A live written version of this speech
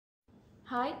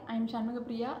Hi, I am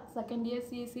Shanmugapriya, second year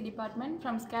CSC department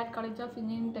from SCAT College of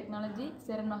Engineering Technology,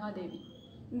 Seran Mahadevi.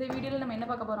 இந்த வீடியோவில் நம்ம என்ன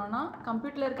பார்க்க போகிறோம்னா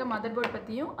கம்ப்யூட்டரில் இருக்க மதர் போர்டு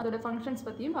பற்றியும் அதோட ஃபங்க்ஷன்ஸ்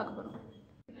பற்றியும் பார்க்க போகிறோம்.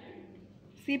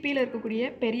 சிபியில் இருக்கக்கூடிய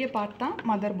பெரிய பார்ட் தான்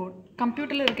மதர் போர்டு.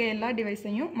 கம்ப்யூட்டரில் இருக்க எல்லா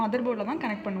டிவைஸையும் மதர் போர்டில் தான்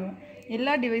கனெக்ட் பண்ணுவோம்.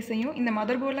 எல்லா டிவைஸையும் இந்த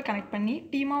மதர் போர்டில் கனெக்ட் பண்ணி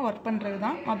டீமாக ஒர்க் பண்ணுறது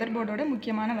தான் மதர் போர்டோட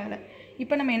முக்கியமான வேலை.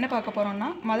 இப்போ நம்ம என்ன பார்க்க போகிறோம்னா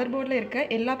மதர் போர்டில் இருக்க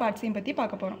எல்லா பார்ட்ஸையும் பற்றி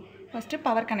பார்க்க போகிறோம். First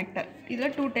power connector.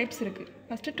 இதில் 2 டைப்ஸ் இருக்குது.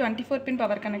 ஃபஸ்ட்டு 24 பின்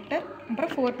பவர் கனெக்டர்,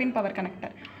 அப்புறம் 4 பின் பவர்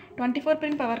கனெக்டர். 24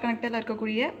 பின் பவர் கனெக்டரில்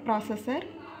இருக்கக்கூடிய processor,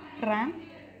 RAM,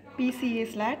 PCA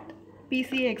slot,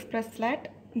 PCA express slot,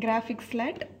 graphics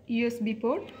slot, USB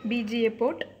board, BGA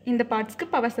board, இந்த பார்ட்ஸ்க்கு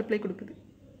பவர் சப்ளை கொடுக்குது.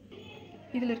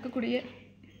 இதில் இருக்கக்கூடிய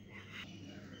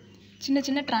சின்ன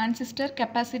சின்ன டிரான்சிஸ்டர்,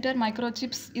 கெப்பாசிட்டர்,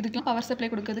 மைக்ரோசிப்ஸ் இதுக்கெலாம் பவர் சப்ளை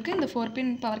கொடுக்கறதுக்கு இந்த 4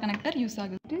 பின் பவர் கனெக்டர் யூஸ்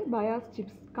ஆகுது. Bias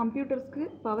chips. கம்ப்யூட்டர்ஸ்க்கு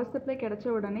பவர் சப்ளை கிடைச்ச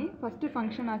உடனே ஃபஸ்ட்டு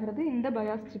ஃபங்க்ஷன் ஆகிறது இந்த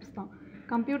பயாஸ் சிப்ஸ் தான்.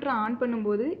 கம்ப்யூட்டரை ஆன்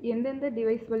பண்ணும்போது எந்தெந்த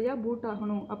டிவைஸ் வழியாக பூட்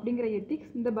ஆகணும் அப்படிங்கிற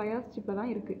எத்திக்ஸ் இந்த பயாஸ் சிப்பில்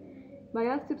தான் இருக்குது.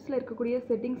 பயாஸ் சிப்ஸில் இருக்கக்கூடிய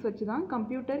செட்டிங்ஸ் வச்சு தான்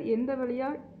கம்ப்யூட்டர் எந்த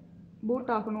வழியாக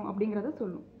பூட் ஆகணும் அப்படிங்கிறத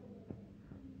சொல்லும்.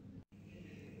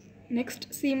 Next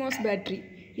CMOS battery.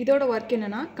 இதோட ஒர்க்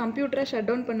என்னென்னா கம்ப்யூட்டரை ஷட்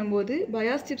டவுன் பண்ணும்போது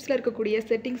பயாஸ் சிப்ஸில் இருக்கக்கூடிய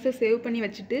செட்டிங்ஸை சேவ் பண்ணி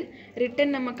வச்சுட்டு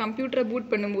ரிட்டன் நம்ம கம்ப்யூட்டரை பூட்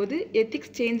பண்ணும்போது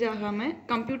எத்திக்ஸ் சேஞ்ச் ஆகாமல்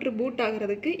கம்ப்யூட்டர் பூட்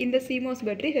ஆகிறதுக்கு இந்த CMOS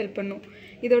பேட்ரி ஹெல்ப் பண்ணும்.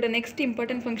 இதோட நெக்ஸ்ட்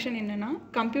இம்பார்ட்டன்ட் ஃபங்க்ஷன் என்னென்னா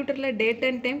கம்ப்யூட்டரில் டேட்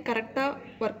அண்ட் டைம் கரெக்டாக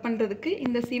ஒர்க் பண்ணுறதுக்கு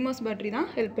இந்த CMOS பேட்ரி தான்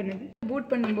ஹெல்ப் பண்ணுது.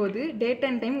 பூட் பண்ணும்போது டேட்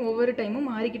அண்ட் டைம் ஒவ்வொரு டைமும்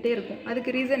மாறிக்கிட்டே இருக்கும்.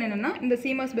 அதுக்கு ரீசன் என்னென்னா இந்த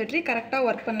CMOS பேட்ரி கரெக்டாக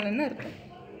ஒர்க் பண்ணலன்னு இருக்கும்.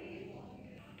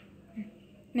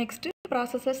 Next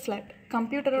processor slot.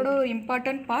 கம்ப்யூட்டரோட ஒரு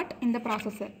இம்பார்ட்டன்ட் பார்ட் இந்த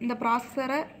ப்ராசஸர். இந்த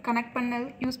ப்ராசஸரை கனெக்ட் பண்ண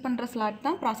யூஸ் பண்ணுற ஸ்லாட்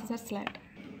தான் ப்ராசஸர் ஸ்லாட்.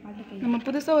 நம்ம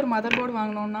புதுசாக ஒரு மதர் போர்டு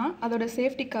வாங்கினோன்னா அதோட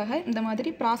சேஃப்டிக்காக இந்த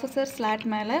மாதிரி ப்ராசஸர் ஸ்லாட்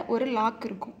மேலே ஒரு லாக்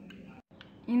இருக்கும்.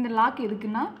 இந்த லாக்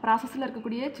எதுக்குன்னா ப்ராசஸரில்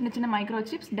இருக்கக்கூடிய சின்ன சின்ன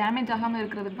மைக்ரோசிப்ஸ் டேமேஜ் ஆகாமல்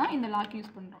இருக்கிறதுக்கு தான் இந்த லாக்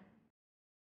யூஸ் பண்ணுறோம்.